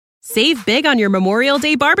Save big on your Memorial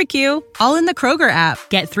Day barbecue, all in the Kroger app.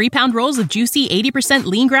 Get 3-pound rolls of juicy 80%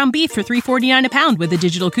 lean ground beef for $3.49 a pound with a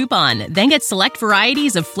digital coupon. Then get select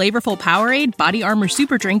varieties of flavorful Powerade, Body Armor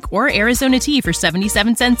Super Drink, or Arizona tea for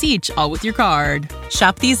 77 cents each, all with your card.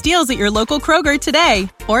 Shop these deals at your local Kroger today,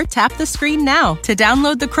 or tap the screen now to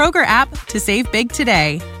download the Kroger app to save big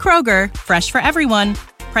today. Kroger, fresh for everyone.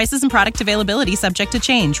 Prices and product availability subject to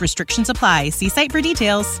change. Restrictions apply. See site for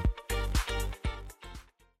details.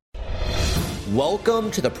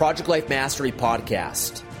 Welcome to the Project Life Mastery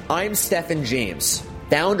Podcast. I'm Stephen James,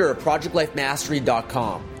 founder of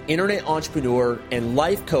ProjectLifeMastery.com, internet entrepreneur and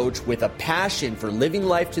life coach with a passion for living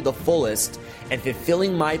life to the fullest and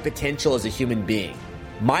fulfilling my potential as a human being.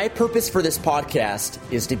 My purpose for this podcast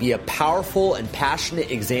is to be a powerful and passionate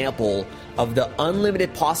example of the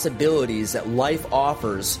unlimited possibilities that life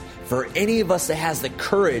offers for any of us that has the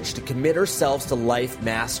courage to commit ourselves to life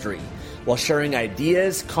mastery, while sharing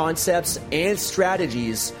ideas, concepts, and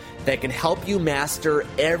strategies that can help you master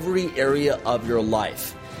every area of your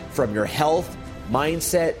life, from your health,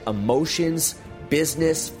 mindset, emotions,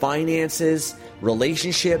 business, finances,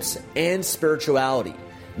 relationships, and spirituality.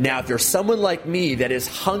 Now, if you're someone like me that is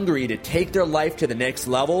hungry to take their life to the next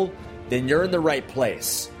level, then you're in the right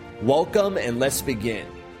place. Welcome, and let's begin.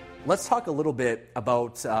 Let's talk a little bit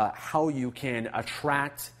about how you can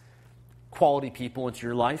attract quality people into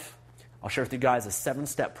your life. I'll share with you guys a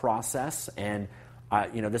 7-step process, and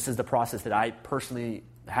this is the process that I personally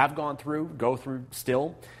have gone through, go through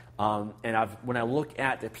still. And when I look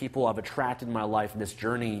at the people I've attracted in my life in this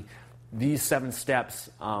journey, these 7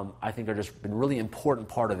 steps, I think, are just been a really important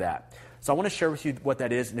part of that. So I want to share with you what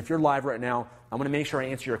that is. And if you're live right now, I'm going to make sure I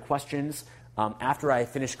answer your questions after I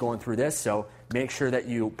finish going through this. So make sure that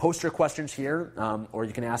you post your questions here, or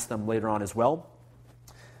you can ask them later on as well.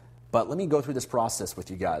 But let me go through this process with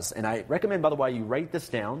you guys. And I recommend, by the way, you write this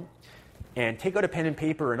down and take out a pen and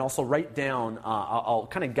paper and also write down, I'll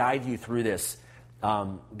kind of guide you through this,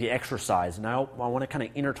 the exercise. And I want to kind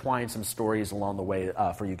of intertwine some stories along the way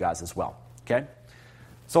for you guys as well. Okay?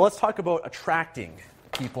 So let's talk about attracting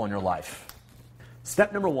people in your life.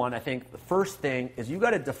 Step number 1, I think the first thing is you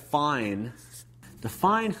got to define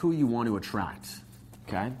who you want to attract.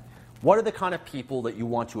 Okay? What are the kind of people that you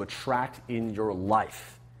want to attract in your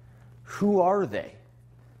life? Who are they?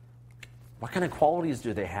 What kind of qualities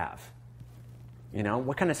do they have?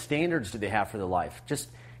 What kind of standards do they have for their life? Just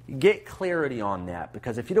get clarity on that,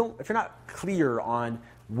 because if you're not clear on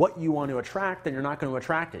what you want to attract, then you're not going to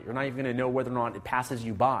attract it. You're not even going to know whether or not it passes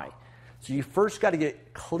you by. So you first got to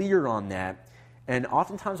get clear on that. And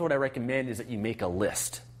oftentimes what I recommend is that you make a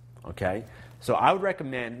list. Okay? So I would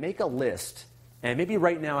recommend make a list. And maybe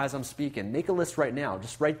right now as I'm speaking, make a list right now.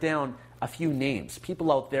 Just write down a few names,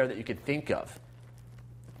 people out there that you could think of.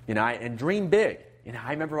 And dream big.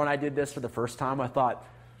 I remember when I did this for the first time, I thought,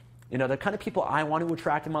 the kind of people I want to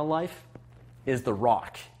attract in my life is The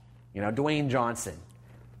Rock, Dwayne Johnson.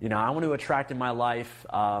 I want to attract in my life,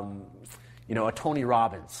 a Tony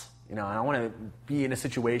Robbins. And I want to be in a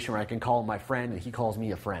situation where I can call him my friend and he calls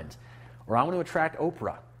me a friend. Or I want to attract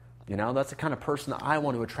Oprah. That's the kind of person that I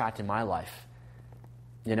want to attract in my life.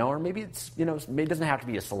 Or maybe it's, maybe it doesn't have to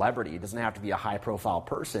be a celebrity. It doesn't have to be a high-profile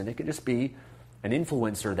person. It could just be an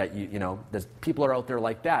influencer that, there's people are out there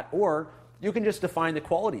like that. Or you can just define the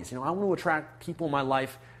qualities. I want to attract people in my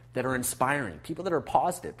life that are inspiring, people that are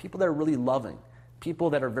positive, people that are really loving,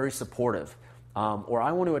 people that are very supportive. Or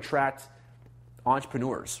I want to attract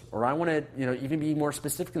entrepreneurs. Or I want to, even be more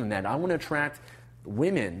specific than that. I want to attract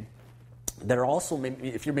women that are also,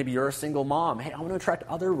 maybe you're a single mom. Hey, I want to attract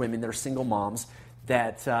other women that are single moms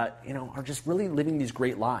that are just really living these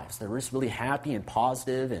great lives. They're just really happy and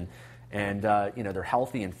positive, and they're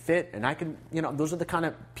healthy and fit. And I can, those are the kind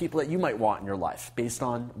of people that you might want in your life based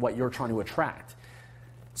on what you're trying to attract.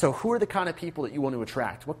 So who are the kind of people that you want to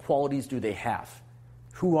attract? What qualities do they have?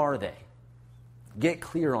 Who are they? Get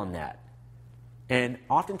clear on that. And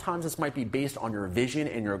oftentimes this might be based on your vision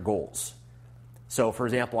and your goals. So, for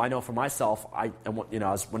example, I know for myself, when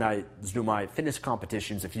I was doing my fitness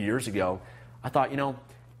competitions a few years ago, I thought,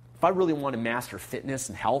 if I really want to master fitness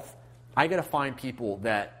and health, I got to find people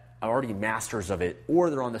that are already masters of it,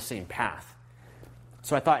 or they're on the same path.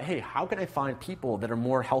 So I thought, hey, how can I find people that are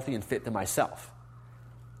more healthy and fit than myself?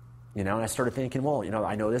 And I started thinking, well,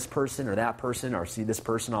 I know this person or that person, or see this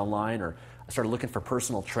person online, or I started looking for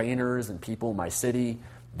personal trainers and people in my city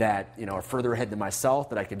that, are further ahead than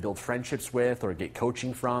myself that I could build friendships with or get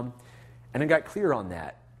coaching from. And I got clear on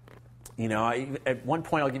that. At one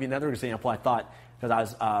point, I'll give you another example. I thought, because I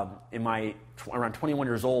was around 21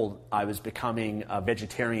 years old, I was becoming a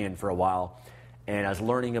vegetarian for a while. and I was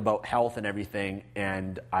learning about health and everything,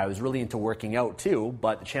 and I was really into working out too,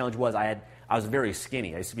 but the challenge was I was very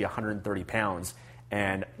skinny. I used to be 130 pounds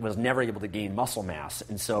and was never able to gain muscle mass.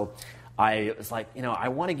 And so I was like, I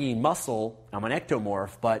want to gain muscle. I'm an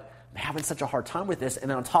ectomorph, but I'm having such a hard time with this. And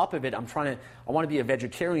then on top of it, I want to be a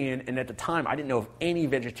vegetarian. And at the time, I didn't know of any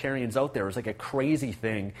vegetarians out there. It was like a crazy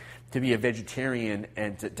thing to be a vegetarian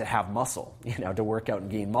and to have muscle, to work out and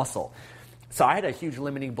gain muscle. So I had a huge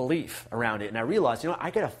limiting belief around it. And I realized,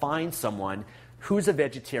 I got to find someone who's a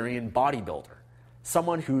vegetarian bodybuilder,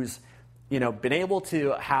 someone who's, been able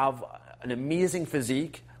to have an amazing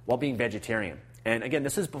physique while being vegetarian. And again,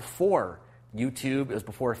 this is before YouTube, it was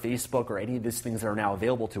before Facebook or any of these things that are now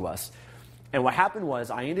available to us. And what happened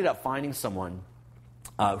was I ended up finding someone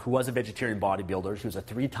who was a vegetarian bodybuilder. He was a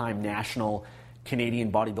 3-time national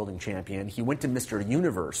Canadian bodybuilding champion. He went to Mr.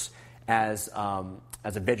 Universe as a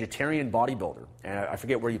vegetarian bodybuilder. And I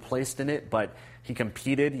forget where he placed in it, but he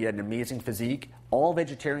competed. He had an amazing physique, all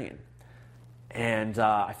vegetarian. And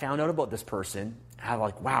I found out about this person. I'm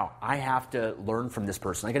like, wow, I have to learn from this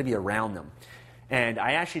person. I got to be around them. And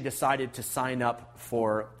I actually decided to sign up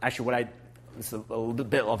for, it's a little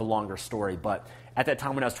bit of a longer story, but at that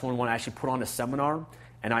time when I was 21, I actually put on a seminar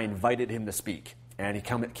and I invited him to speak. And he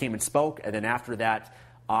came and spoke. And then after that,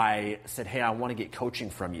 I said, hey, I want to get coaching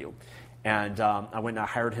from you. And I went and I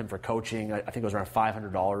hired him for coaching. I think it was around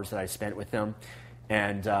 $500 that I spent with him.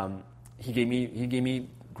 And he gave me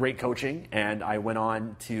great coaching, and I went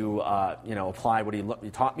on to apply what he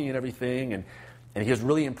taught me and everything, and he was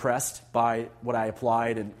really impressed by what I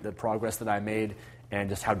applied and the progress that I made and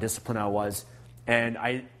just how disciplined I was. And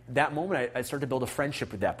that moment I started to build a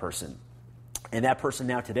friendship with that person. And that person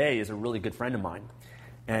now today is a really good friend of mine,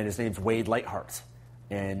 and his name's Wade Lightheart.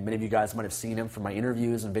 And many of you guys might have seen him from my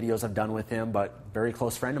interviews and videos I've done with him, but very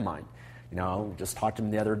close friend of mine. Just talked to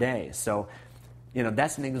him the other day. So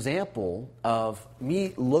that's an example of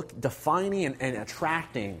me defining and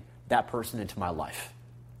attracting that person into my life,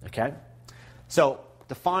 okay? So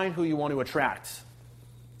define who you want to attract.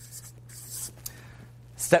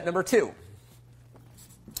 Step number 2.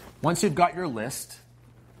 Once you've got your list,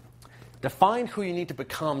 define who you need to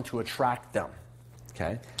become to attract them,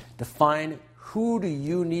 okay? Define who do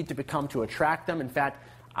you need to become to attract them. In fact,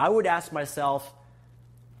 I would ask myself,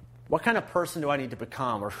 what kind of person do I need to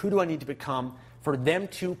become, or who do I need to become for them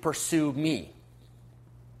to pursue me,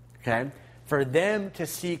 okay? For them to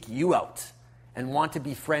seek you out and want to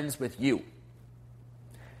be friends with you.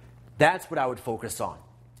 That's what I would focus on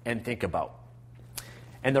and think about.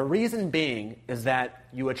 And the reason being is that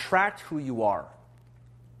you attract who you are.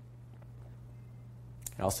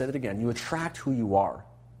 And I'll say that again. You attract who you are.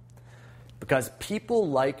 Because people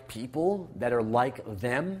like people that are like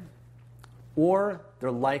them, or they're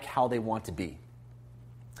like how they want to be.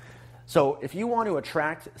 So if you want to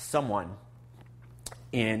attract someone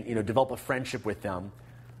and develop a friendship with them,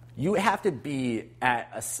 you have to be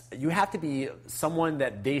someone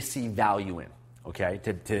that they see value in, okay?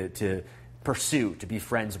 To pursue, to be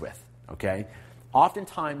friends with, okay?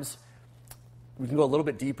 Oftentimes, we can go a little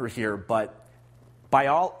bit deeper here, but by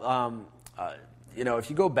all, if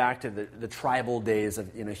you go back to the tribal days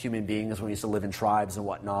of human beings when we used to live in tribes and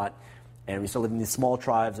whatnot, and we used to live in these small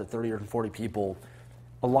tribes of 30 or 40 people,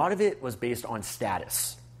 a lot of it was based on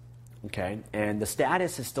status, okay? And the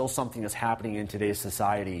status is still something that's happening in today's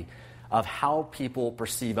society of how people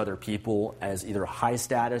perceive other people as either high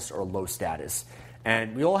status or low status.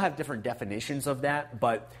 And we all have different definitions of that,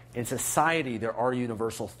 but in society there are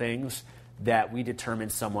universal things that we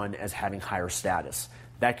determine someone as having higher status.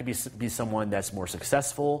 That could be someone that's more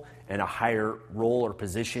successful in a higher role or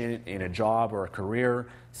position in a job or a career,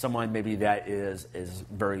 someone maybe that is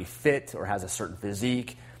very fit or has a certain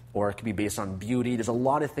physique, or it could be based on beauty. There's a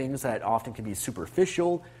lot of things that often can be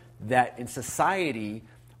superficial that in society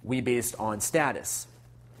we based on status.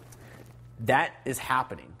 That is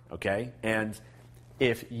happening, okay? And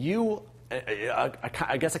if you,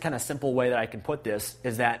 I guess a kind of simple way that I can put this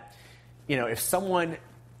is that, if someone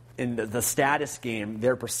in the status game,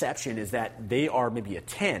 their perception is that they are maybe a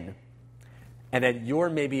 10 and that you're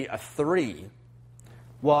maybe a 3,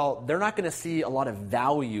 well, they're not going to see a lot of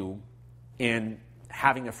value in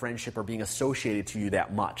having a friendship or being associated to you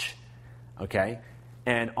that much, okay?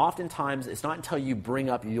 And oftentimes, it's not until you bring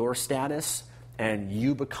up your status and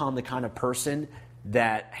you become the kind of person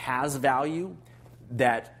that has value,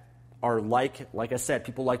 that are like I said,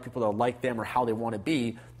 people like people that are like them or how they want to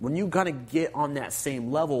be. When you kind of get on that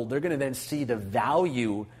same level, they're going to then see the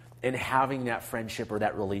value in having that friendship or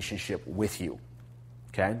that relationship with you,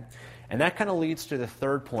 okay? And that kind of leads to the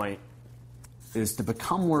third point, is to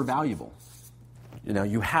become more valuable.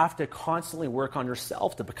 You have to constantly work on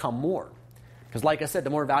yourself to become more. Because like I said, the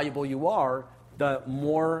more valuable you are, the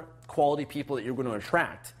more quality people that you're going to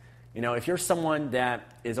attract. If you're someone that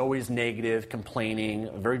is always negative, complaining,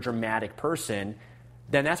 a very dramatic person,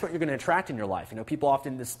 then that's what you're going to attract in your life. People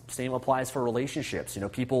often, this same applies for relationships.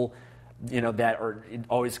 People, that are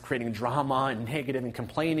always creating drama and negative and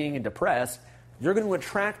complaining and depressed, you're going to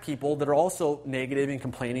attract people that are also negative and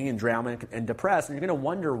complaining and drama and depressed, and you're going to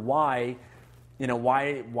wonder why you're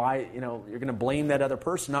going to blame that other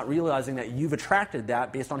person, not realizing that you've attracted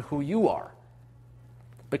that based on who you are.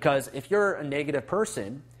 Because if you're a negative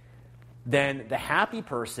person, then the happy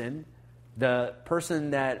person, the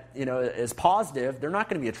person that is positive, they're not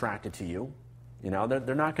going to be attracted to you.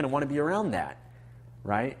 They're not going to want to be around that,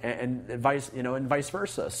 right? And vice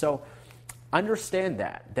versa. So understand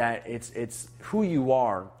that it's who you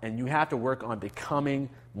are, and you have to work on becoming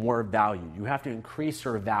more value. You have to increase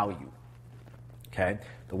your value. Okay,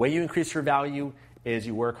 the way you increase your value is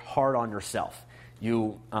you work hard on yourself.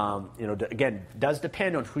 Again, does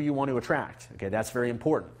depend on who you want to attract. Okay, that's very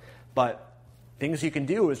important. But things you can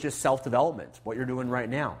do is just self-development, what you're doing right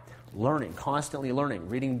now. Learning, constantly learning,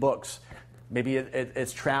 reading books. Maybe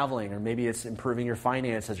it's traveling, or maybe it's improving your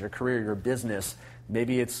finances, your career, your business.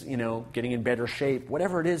 Maybe it's, getting in better shape.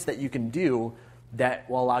 Whatever it is that you can do that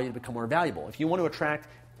will allow you to become more valuable. If you want to attract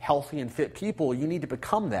healthy and fit people, you need to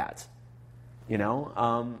become that. You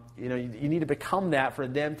need to become that for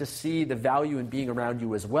them to see the value in being around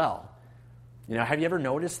you as well. Have you ever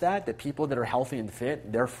noticed that people that are healthy and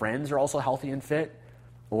fit, their friends are also healthy and fit?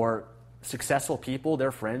 Or successful people,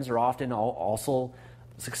 their friends are often also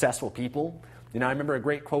successful people? I remember a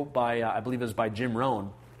great quote by, I believe it was by Jim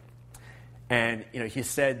Rohn. And, he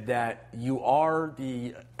said that you are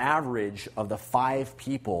the average of the 5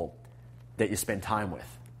 people that you spend time with.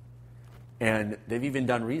 And they've even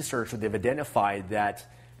done research where they've identified that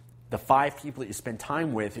the 5 people that you spend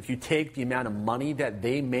time with, if you take the amount of money that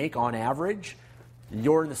they make on average,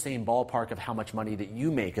 you're in the same ballpark of how much money that you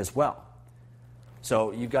make as well.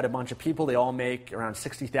 So you've got a bunch of people, they all make around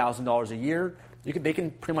 $60,000 a year. They can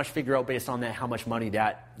pretty much figure out based on that how much money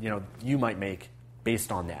that you might make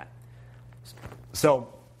based on that.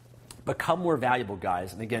 So become more valuable,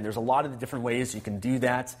 guys. And again, there's a lot of the different ways you can do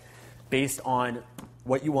that based on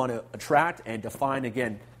what you want to attract, and define,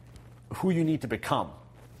 again, who you need to become.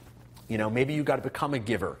 Maybe you've got to become a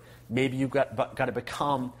giver. Maybe you've got to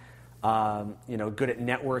become, good at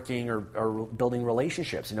networking or building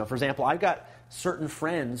relationships. For example, I've got certain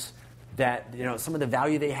friends that, some of the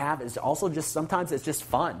value they have is also just, sometimes it's just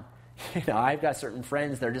fun. I've got certain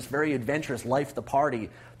friends that are just very adventurous, life of the party.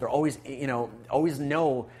 They're always, always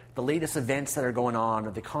know the latest events that are going on,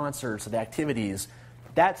 or the concerts, or the activities.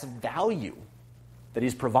 That's value that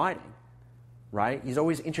he's providing, right? He's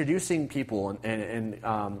always introducing people and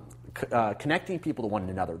connecting people to one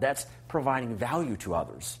another. That's providing value to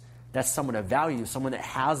others. That's someone of value, someone that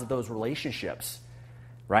has those relationships,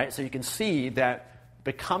 right? So you can see that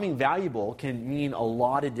becoming valuable can mean a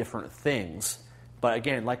lot of different things. But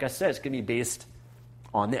again, like I said, it's going to be based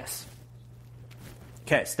on this.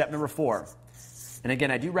 Okay, step number 4. And again,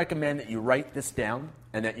 I do recommend that you write this down,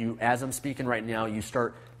 and that you, as I'm speaking right now, you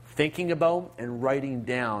start thinking about and writing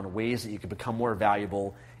down ways that you can become more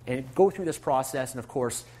valuable, and go through this process. And of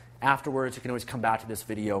course, afterwards, you can always come back to this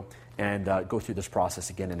video and go through this process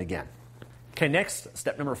again and again. Okay, next,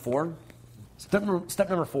 step number 4. Step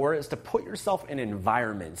number 4 is to put yourself in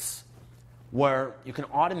environments where you can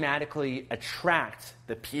automatically attract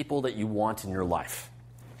the people that you want in your life.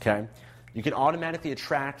 Okay? You can automatically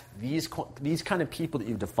attract these kind of people that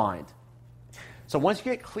you've defined. So once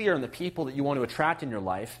you get clear on the people that you want to attract in your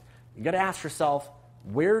life, you got to ask yourself,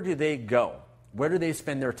 where do they go? Where do they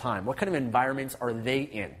spend their time? What kind of environments are they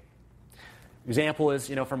in? Example is,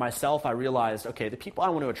 for myself, I realized, okay, the people I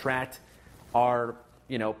want to attract are,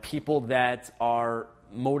 people that are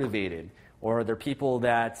motivated, or they're people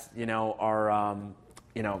that, are,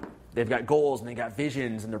 they've got goals and they got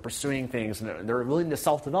visions and they're pursuing things and they're willing to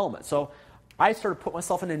self-development. So I started putting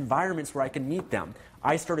myself in environments where I can meet them.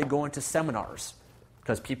 I started going to seminars,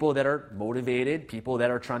 because people that are motivated, people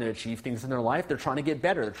that are trying to achieve things in their life, they're trying to get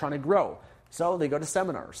better, they're trying to grow. So they go to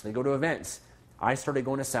seminars, they go to events. I started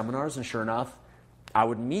going to seminars, and sure enough, I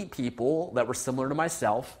would meet people that were similar to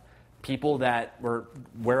myself, people that were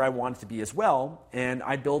where I wanted to be as well, and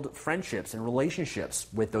I build friendships and relationships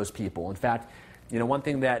with those people. In fact, one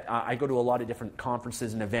thing that I go to a lot of different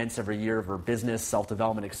conferences and events every year for business,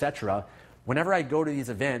 self-development, etc. Whenever I go to these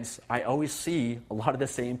events, I always see a lot of the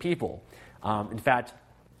same people. In fact,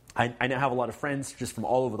 I now have a lot of friends just from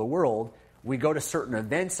all over the world. We go to certain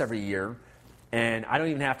events every year, And I don't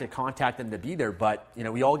even have to contact them to be there, but,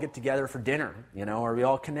 we all get together for dinner, or we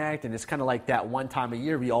all connect, and it's kind of like that one time a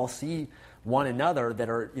year we all see one another that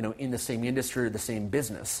are, in the same industry or the same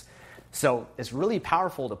business. So it's really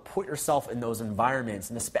powerful to put yourself in those environments,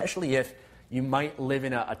 and especially if you might live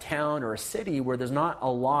in a town or a city where there's not a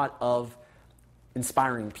lot of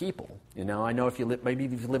inspiring people. I know if you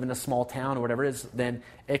live in a small town or whatever it is, then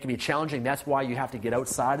it can be challenging. That's why you have to get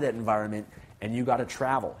outside of that environment, and you got to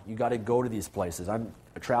travel. You got to go to these places. I'm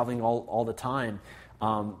traveling all the time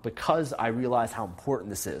because I realize how important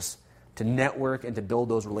this is to network and to build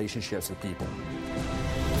those relationships with people.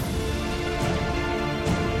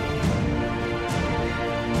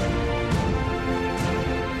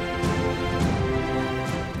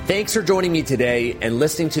 Thanks for joining me today and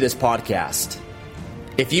listening to this podcast.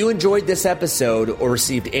 If you enjoyed this episode or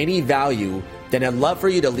received any value, then I'd love for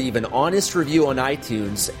you to leave an honest review on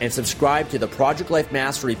iTunes and subscribe to the Project Life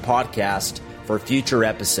Mastery podcast for future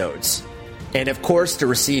episodes. And of course, to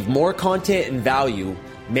receive more content and value,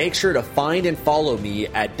 make sure to find and follow me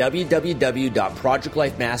at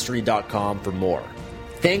www.projectlifemastery.com for more.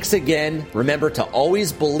 Thanks again. Remember to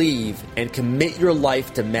always believe and commit your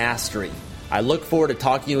life to mastery. I look forward to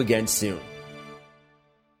talking to you again soon.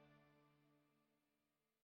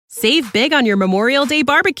 Save big on your Memorial Day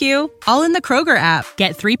barbecue, all in the Kroger app.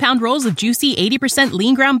 Get 3-pound rolls of juicy 80%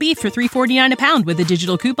 lean ground beef for $3.49 a pound with a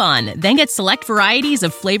digital coupon. Then get select varieties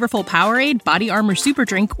of flavorful Powerade, Body Armor Super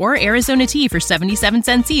Drink, or Arizona tea for 77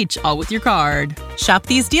 cents each, all with your card. Shop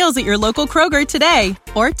these deals at your local Kroger today,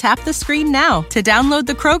 or tap the screen now to download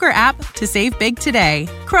the Kroger app to save big today.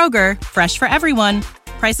 Kroger, fresh for everyone.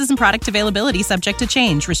 Prices and product availability subject to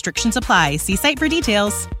change. Restrictions apply. See site for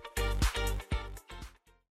details.